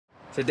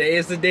Today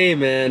is the day,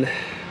 man.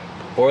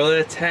 BORLA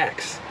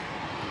attacks.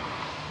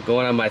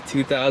 Going on my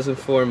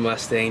 2004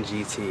 Mustang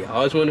GT. I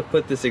always wanted to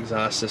put this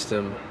exhaust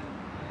system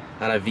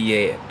on a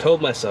V8. I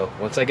told myself,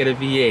 once I get a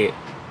V8,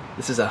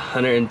 this is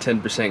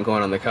 110%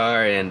 going on the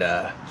car, and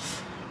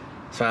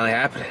it's finally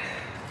happening.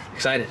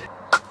 Excited.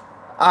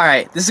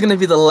 Alright, this is going to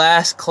be the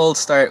last cold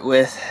start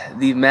with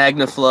the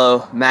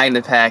MagnaFlow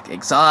MagnaPack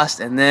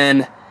exhaust, and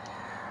then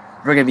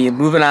we're going to be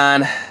moving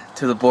on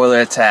to the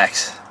BORLA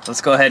attacks. Let's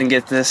go ahead and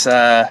get this.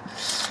 I'm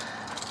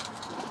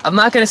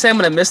not going to say I'm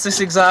going to miss this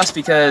exhaust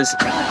because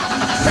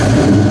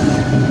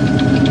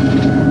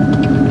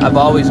I've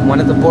always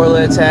wanted the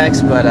BORLA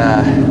attacks, but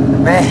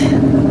man,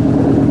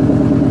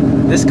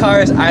 this car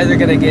is either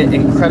going to get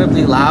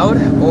incredibly loud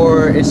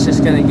or it's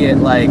just going to get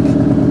like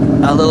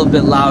a little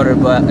bit louder,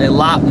 but a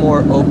lot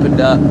more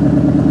opened up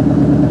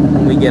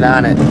when we get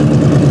on it.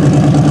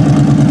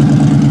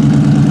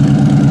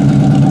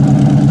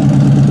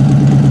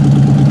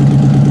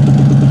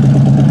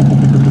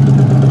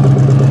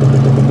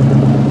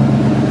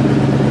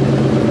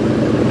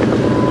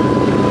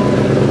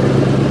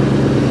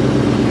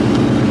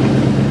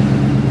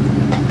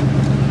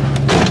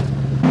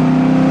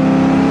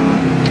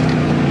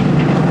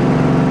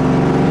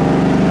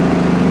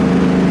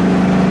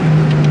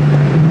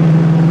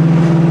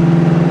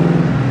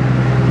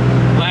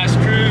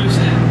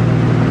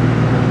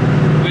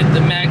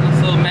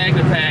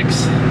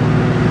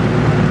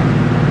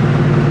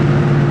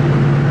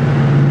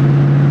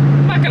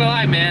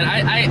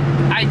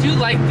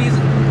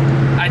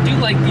 I do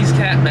like these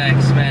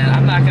Catbacks, man.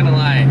 I'm not gonna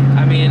lie.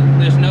 I mean,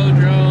 there's no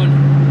drone.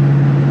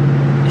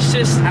 It's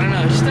just, I don't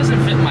know, it just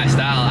doesn't fit my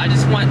style. I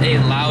just want a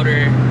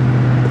louder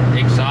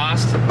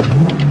exhaust.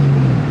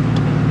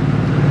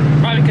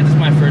 Probably because it's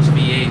my first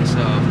V8,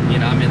 so, you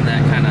know, I'm in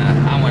that kind of,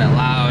 I want it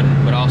loud,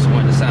 but also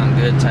want it to sound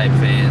good type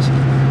phase.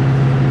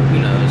 Who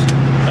knows?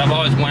 But I've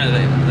always wanted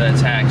the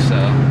attack, so.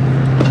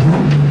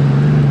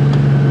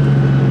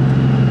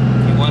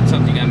 If you want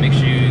something, you gotta make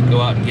sure you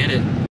go out and get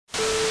it.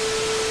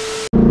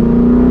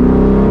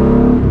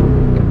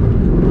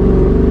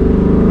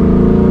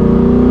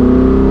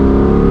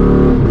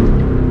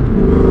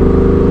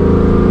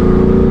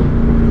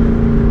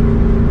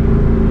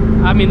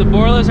 I mean, the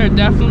BORLAs are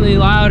definitely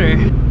louder.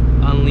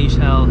 Unleash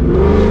hell. Dude,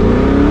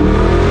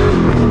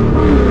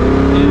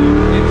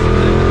 it's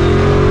literally...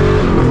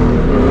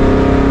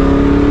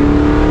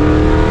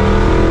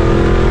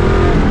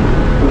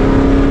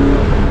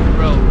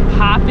 Bro,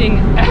 popping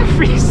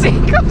every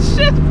single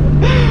shit.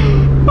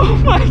 Oh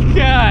my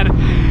god.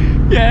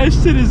 Yeah, that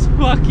shit is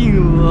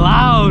fucking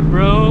loud,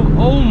 bro.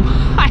 Oh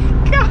my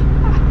god.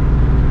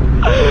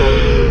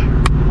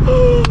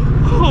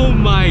 Oh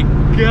my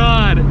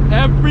god,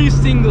 every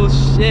single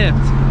shift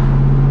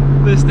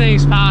this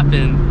thing's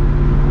popping.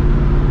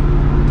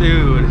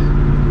 Dude,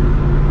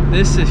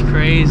 this is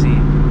crazy.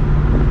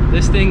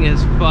 This thing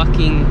is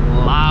fucking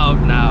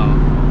loud now.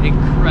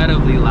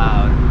 Incredibly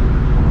loud.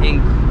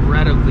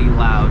 Incredibly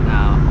loud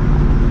now.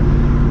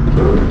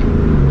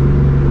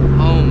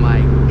 Oh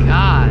my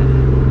god.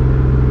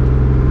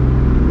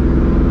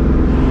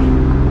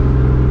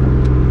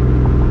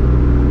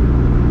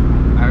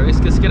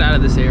 Alright, let's get out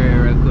of this area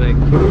real quick.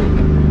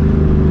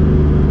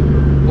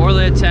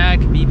 BORLA Attack,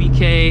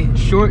 BBK,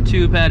 short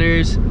tube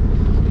headers,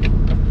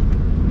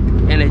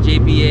 and a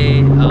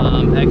JBA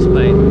X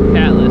Pipe,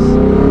 Catless.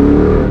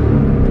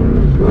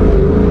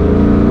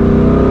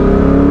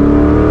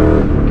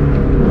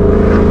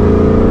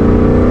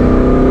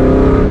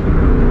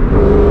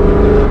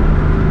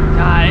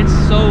 God, it's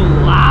so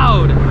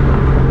loud.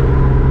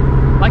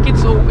 Like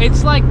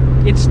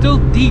it's still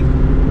deep,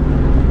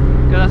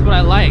 because that's what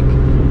I like.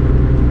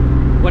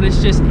 But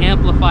it's just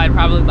amplified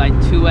probably by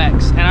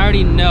 2x, and I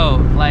already know,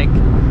 like,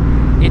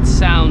 it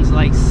sounds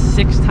like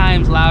 6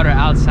 times louder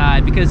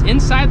outside, because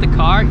inside the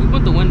car, even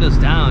with the windows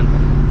down,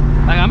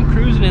 like, I'm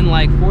cruising in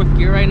like 4th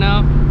gear right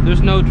now,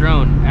 there's no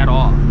drone at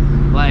all.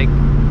 Like,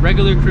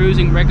 regular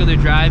cruising, regular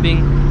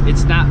driving,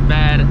 it's not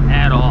bad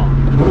at all,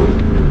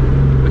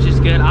 which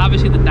is good.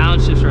 Obviously the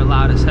downshifts are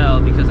loud as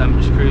hell because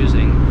I'm just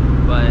cruising,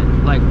 but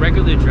like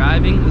regular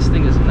driving, this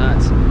thing is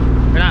nuts.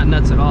 Or not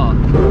nuts at all.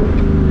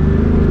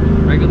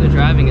 Regular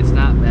driving, it's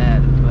not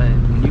bad, but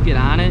when you get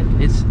on it,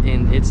 it's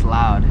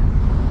loud.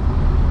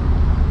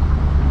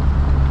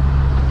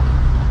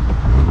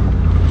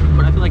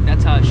 But I feel like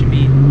that's how it should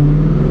be.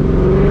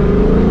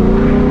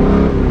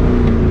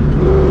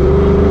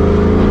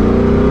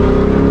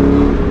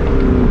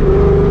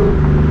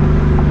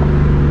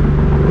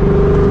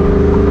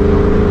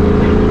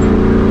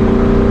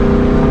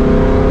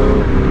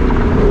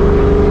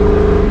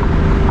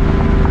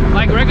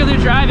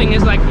 Driving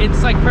is like,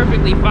 it's like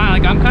perfectly fine.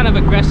 Like, I'm kind of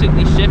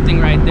aggressively shifting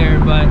right there,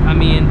 but I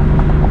mean,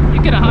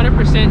 you get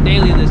 100%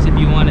 daily this if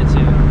you wanted to.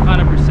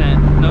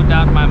 100%, no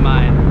doubt in my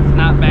mind. It's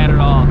not bad at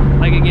all.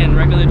 Like, again,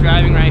 regular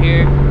driving right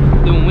here,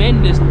 the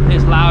wind is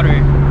louder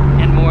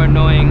and more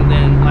annoying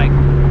than like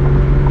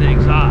the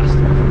exhaust.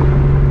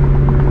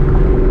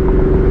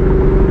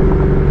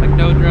 Like,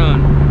 no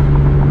drone.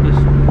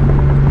 Just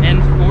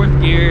in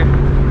 4th gear,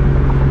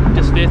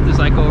 just 5th is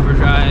like over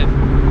overdrive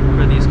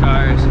for these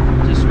cars.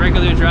 Just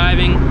regular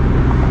driving,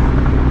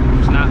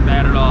 it's not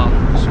bad at all.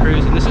 Just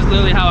cruising. This is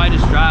literally how I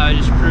just drive. I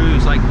just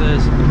cruise like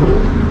this.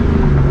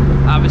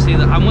 Obviously,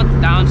 I want the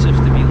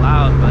downshifts to be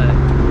loud, but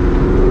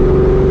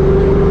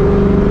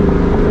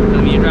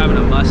I mean, you're driving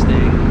a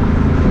Mustang.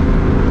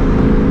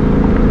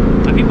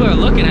 And people are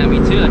looking at me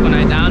too. Like when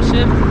I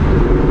downshift,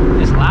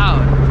 it's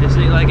loud. It's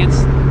like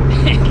it's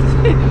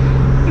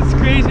it's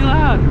crazy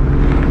loud.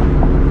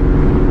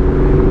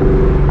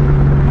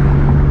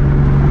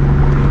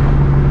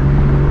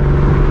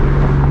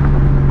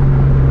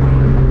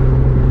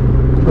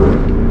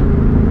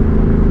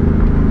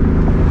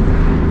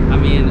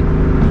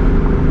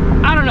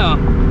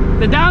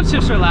 The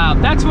downshifts are loud.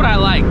 That's what I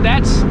like.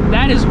 That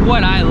is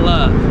what I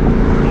love.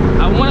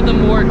 I wanted the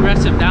more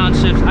aggressive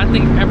downshifts. I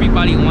think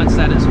everybody wants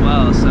that as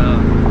well. So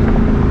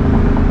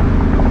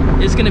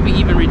it's gonna be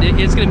even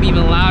ridiculous. It's gonna be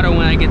even louder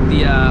when I get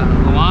the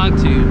long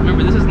tube.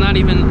 Remember, this is not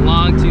even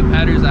long tube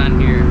headers on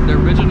here. The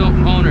original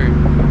owner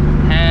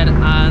had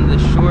on the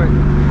short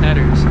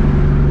headers.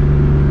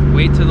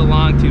 Wait till the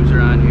long tubes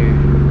are on here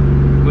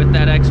with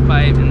that X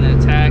pipe and the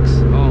attacks.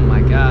 Oh my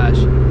gosh.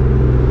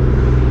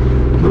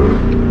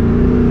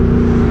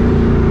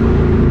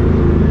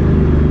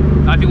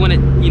 If you want to,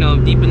 you know,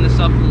 deepen this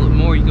up a little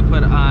more, you can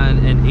put on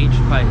an H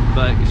pipe.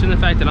 But considering the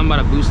fact that I'm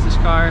about to boost this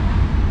car,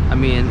 I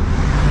mean,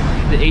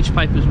 the H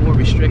pipe is more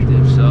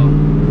restrictive. So,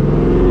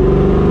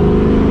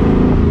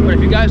 but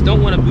if you guys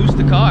don't want to boost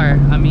the car,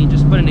 I mean,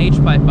 just put an H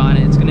pipe on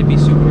it. It's going to be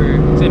super.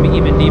 It's going to be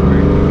even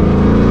deeper.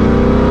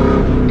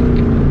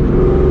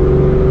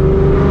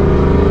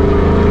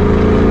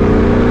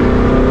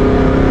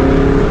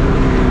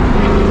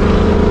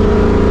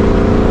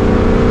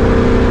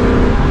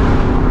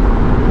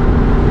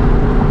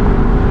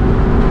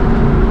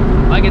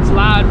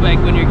 Like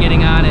when you're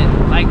getting on it,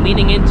 like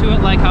leaning into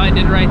it, like how I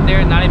did right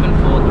there, not even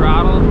full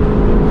throttle.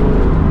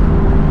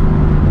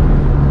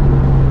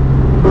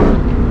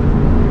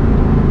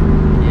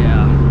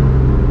 Yeah,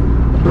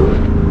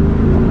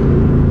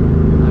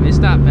 I mean, it's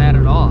not bad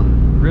at all,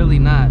 really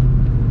not.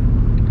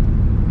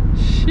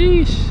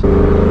 Sheesh.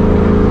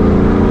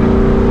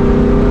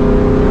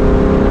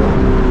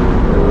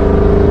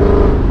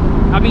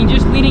 I mean,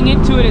 just leaning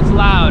into it, it's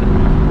loud,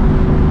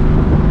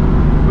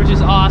 which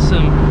is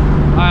awesome.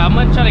 Alright, I'm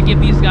gonna try to give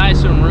these guys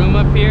some room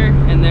up here,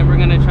 and then we're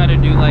gonna try to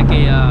do like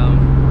a,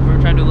 we're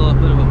gonna try to do a little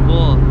bit of a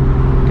pull,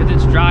 because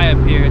it's dry up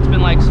here. It's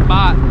been like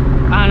spot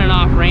on and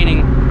off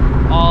raining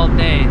all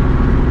day.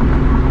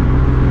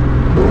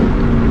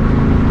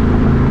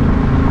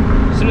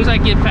 As soon as I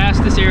get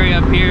past this area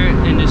up here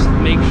and just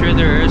make sure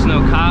there is no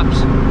cops,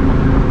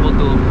 we'll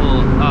do a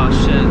pull. Oh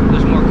shit,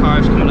 there's more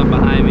cars coming up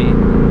behind me.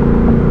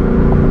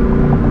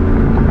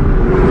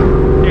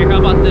 Here, how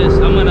about this?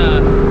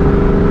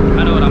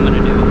 I know what I'm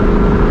gonna do.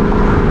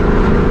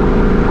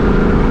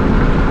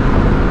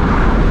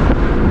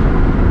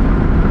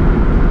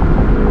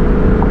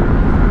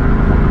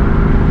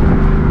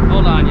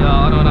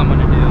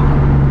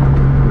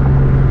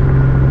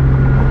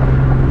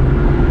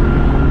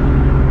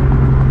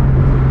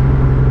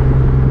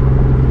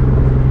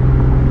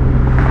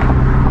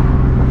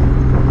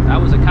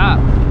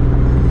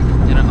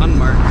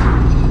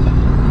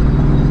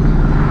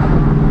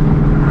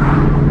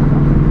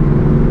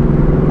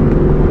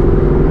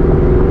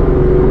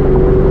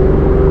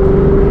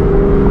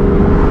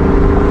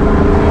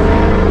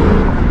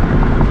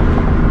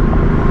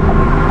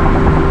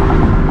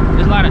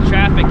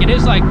 It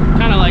is like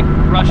kind of like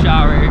rush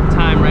hour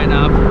time right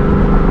now.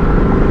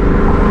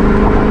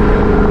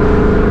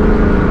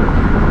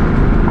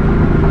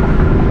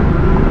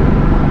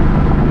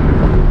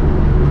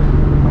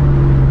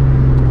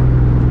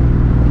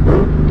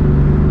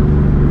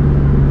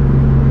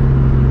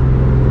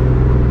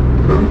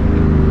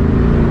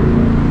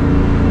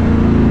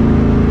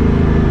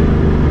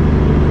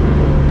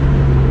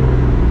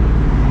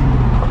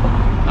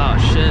 Oh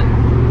shit,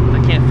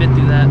 I can't fit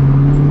through that.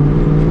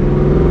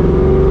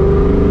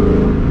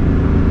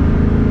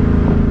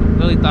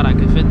 Thought I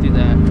could fit through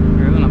that.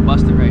 We're gonna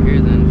bust it right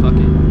here then. Fuck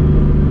it.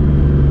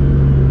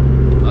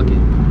 Fuck it.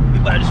 We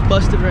better just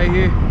bust it right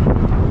here.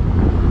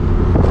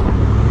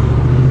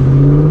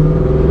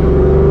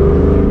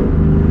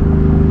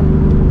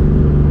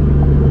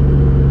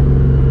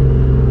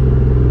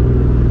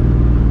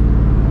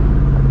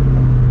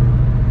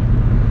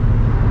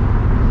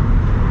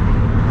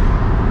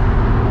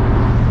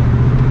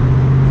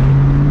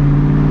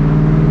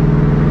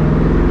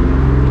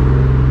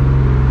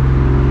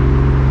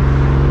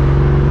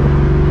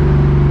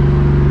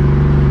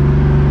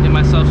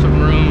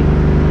 Some room.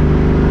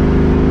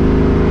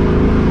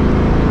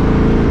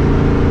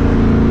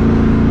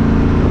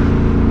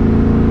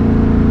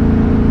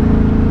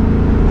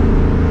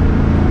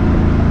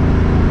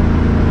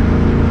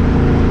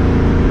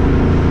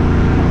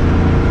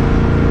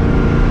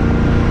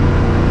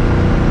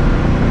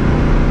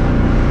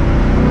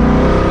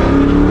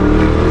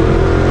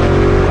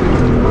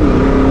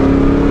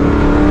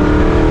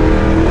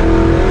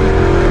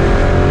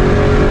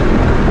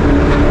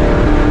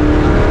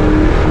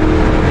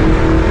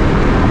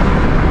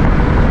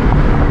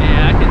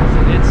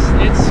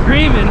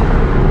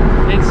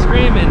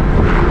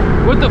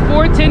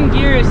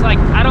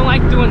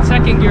 like doing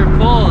second gear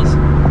pulls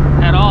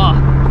at all.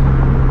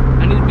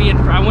 I need to be in,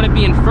 I want to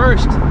be in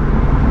first,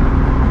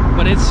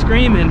 but it's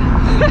screaming.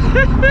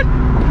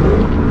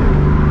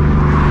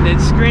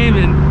 It's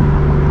screaming.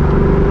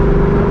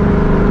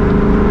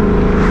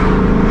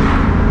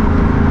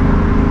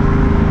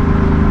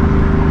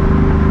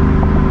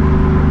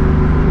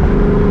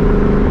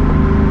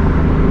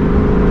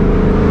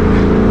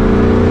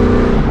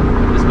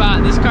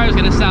 This car is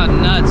gonna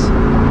sound nuts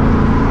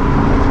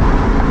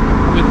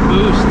with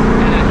boost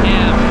and a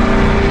cam.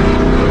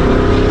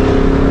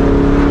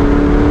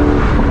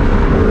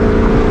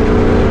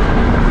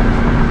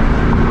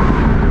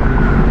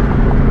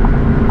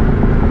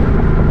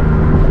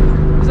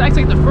 It's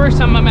actually the first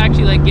time I'm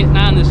actually like getting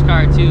on this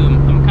car too.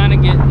 I'm kind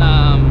of getting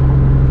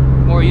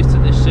more used to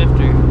this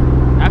shifter.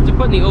 After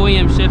putting the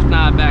OEM shift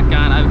knob back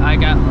on, I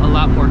got a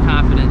lot more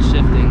confidence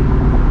shifting.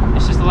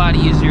 It's just a lot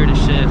easier to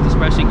shift,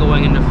 especially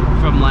going into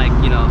from like,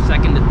 you know,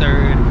 second to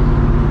third.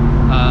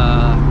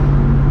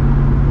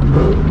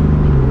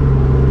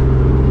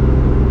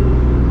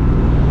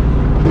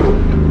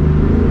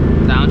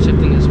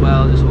 Downshifting as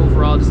well. Just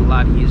overall, just a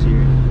lot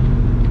easier.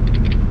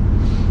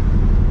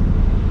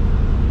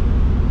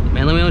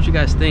 Man, let me know what you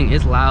guys think.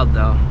 It's loud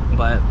though,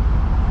 but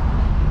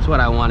it's what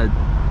I wanted.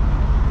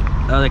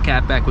 The other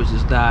Catback was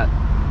just not.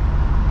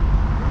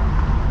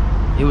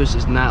 It was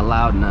just not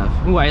loud enough.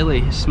 Ooh, I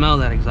really smell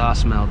that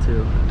exhaust smell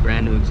too.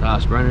 Brand new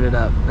exhaust, running it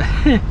up.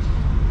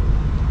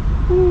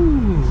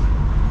 Ooh.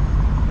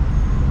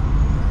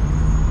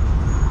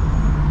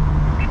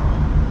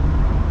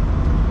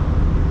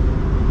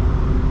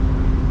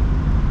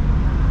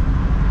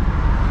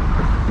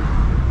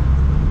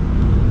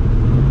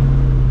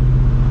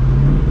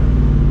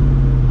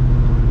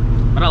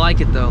 But I like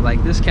it though.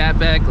 Like this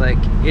Catback, like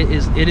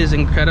it is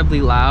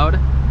incredibly loud,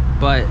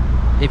 but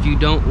if you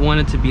don't want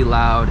it to be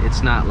loud,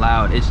 it's not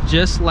loud. It's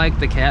just like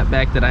the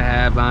Catback that I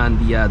have on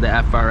the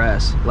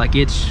FRS. Like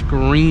it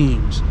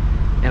screams,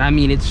 and I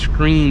mean it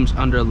screams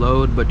under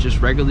load, but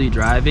just regularly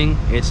driving,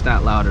 it's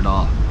not loud at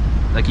all.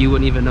 Like you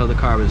wouldn't even know the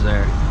car was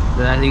there.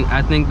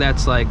 I think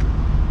that's like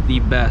the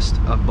best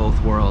of both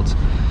worlds,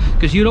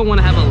 because you don't want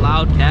to have a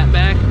loud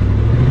Catback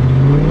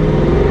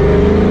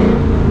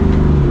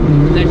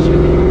that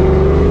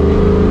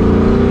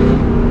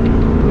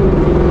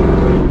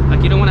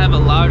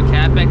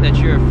that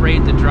you're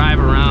afraid to drive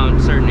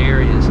around certain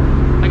areas.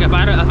 Like if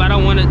I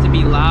don't want it to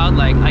be loud,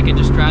 like I could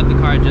just drive the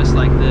car just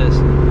like this,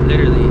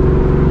 literally,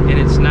 and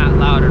it's not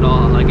loud at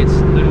all. Like it's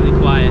literally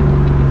quiet.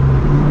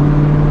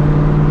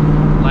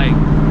 Like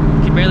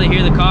you can barely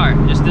hear the car.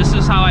 Just this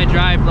is how I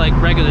drive like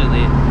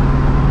regularly.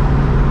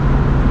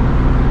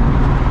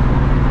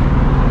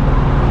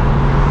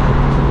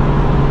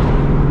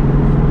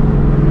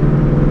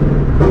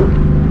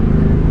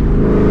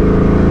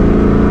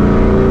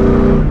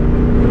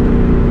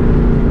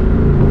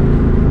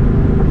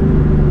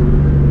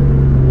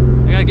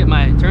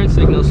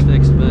 Signals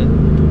fixed, but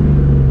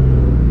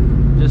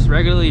just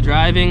regularly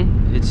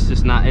driving,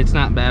 it's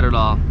not bad at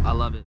all. I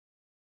love it.